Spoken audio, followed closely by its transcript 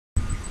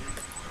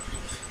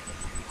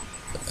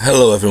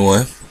Hello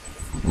everyone,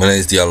 my name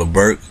is Diallo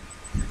Burke,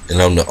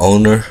 and I'm the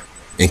owner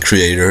and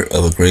creator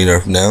of A Green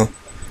Earth Now,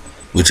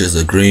 which is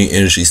a green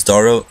energy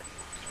startup.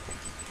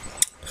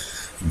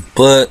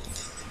 But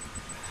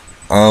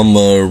I'm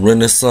a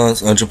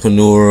renaissance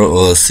entrepreneur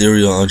or a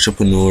serial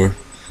entrepreneur,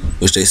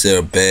 which they say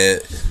are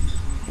bad,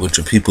 which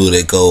are people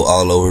that go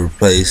all over the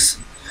place.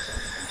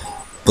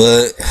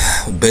 But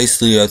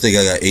basically I think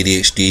I got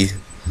ADHD,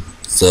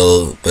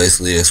 so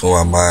basically that's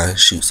why my mind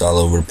shoots all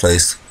over the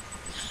place.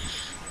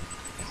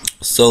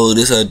 So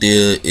this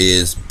idea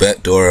is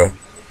backdoor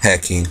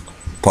hacking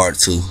part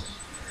 2.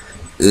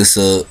 It's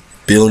a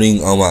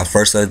building on my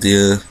first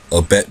idea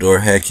of backdoor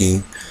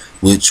hacking,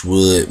 which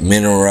would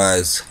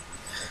miniturize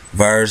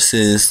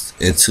viruses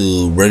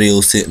into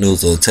radio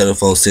signals or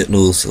telephone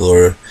signals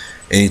or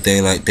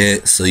anything like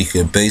that, so you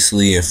can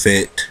basically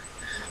infect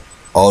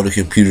all the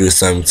computers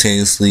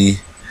simultaneously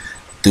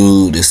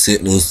through the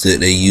signals that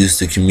they use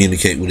to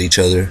communicate with each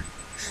other.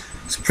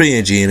 It's pretty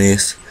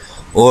ingenious.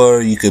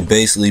 Or you could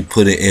basically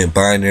put it in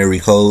binary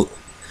code,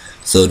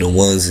 so the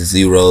ones and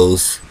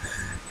zeros,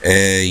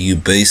 and you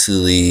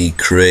basically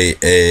create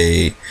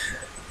a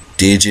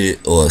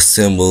digit or a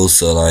symbol.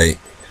 So like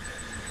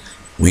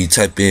when you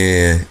type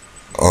in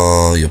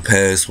your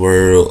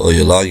password or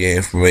your login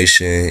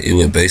information, it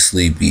would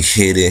basically be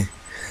hidden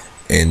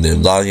in the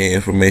login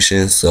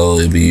information, so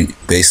it'd be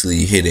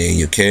basically hidden in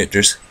your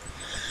characters.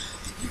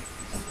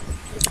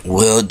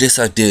 Well, this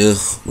idea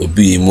would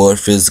be more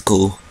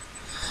physical.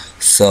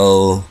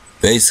 So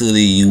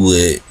basically you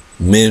would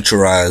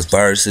miniaturize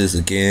viruses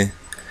again,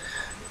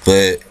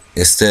 but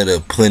instead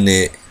of putting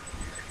it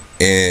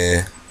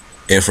in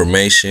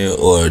information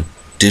or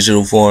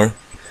digital form,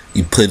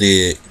 you put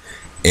it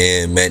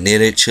in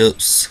magnetic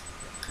chips,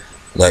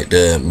 like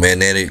the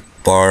magnetic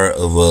bar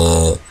of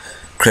a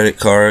credit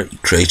card. You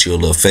create your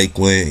little fake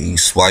one, you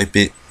swipe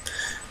it,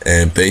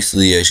 and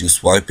basically as you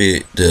swipe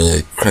it,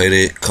 the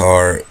credit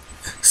card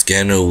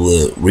scanner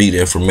will read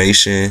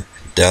information,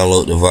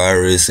 download the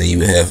virus, and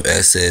you have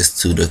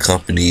access to the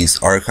company's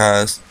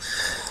archives.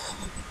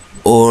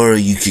 Or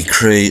you could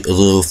create a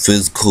little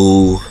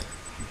physical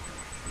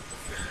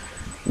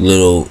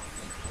little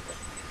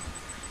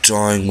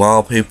drawing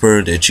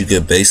wallpaper that you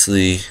could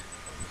basically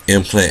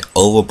implant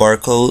over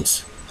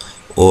barcodes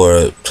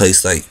or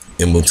place like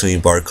in between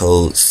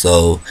barcodes.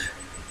 So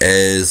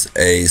as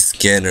a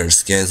scanner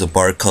scans a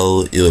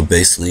barcode, it will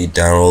basically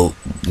download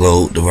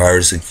the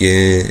virus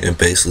again, and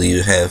basically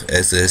you have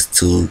access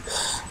to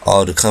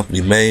all the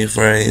company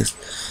mainframes.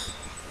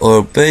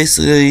 Or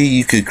basically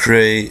you could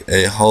create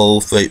a whole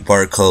fake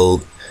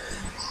barcode,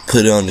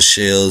 put it on the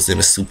shelves in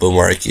a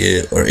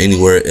supermarket or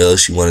anywhere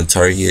else you want to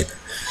target.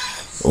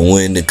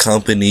 When the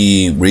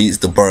company reads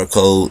the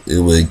barcode, it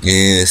will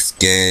again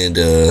scan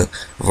the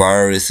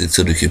virus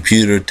into the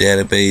computer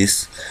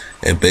database,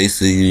 and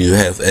basically you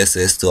have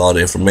access to all the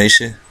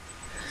information.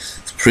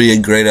 It's a pretty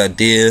great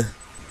idea.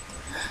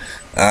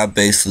 I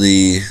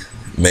basically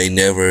may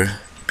never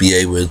be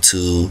able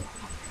to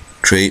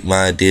create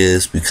my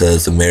ideas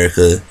because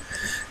America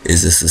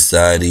is a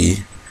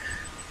society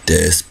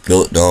that's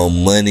built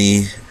on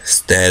money,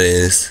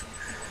 status,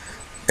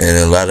 and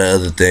a lot of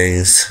other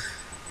things.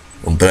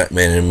 A black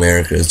man in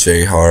America is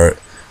very hard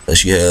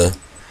unless you have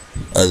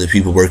other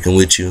people working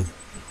with you.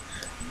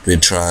 Been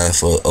trying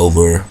for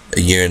over a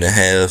year and a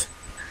half,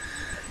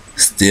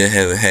 still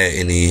haven't had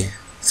any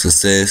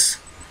success.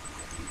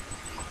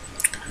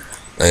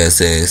 Like I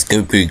said, it's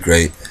gonna be pretty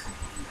great.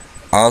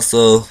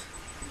 Also,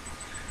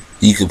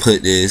 you can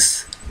put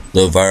this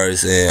little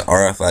virus in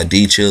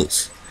RFID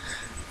chips,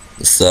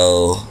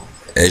 so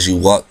as you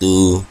walk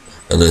through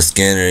a little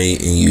scanner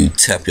and you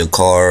tap your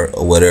card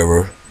or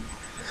whatever,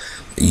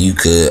 you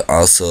could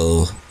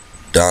also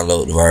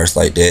download the virus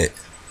like that.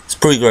 It's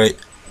pretty great.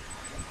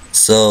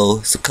 So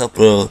it's a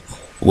couple of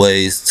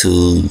ways to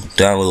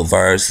download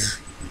viruses.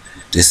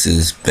 This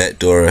is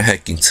Backdoor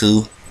Hacking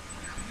 2.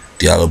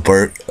 Diallo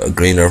Burke, A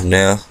Green Earth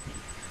Now,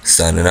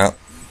 signing out.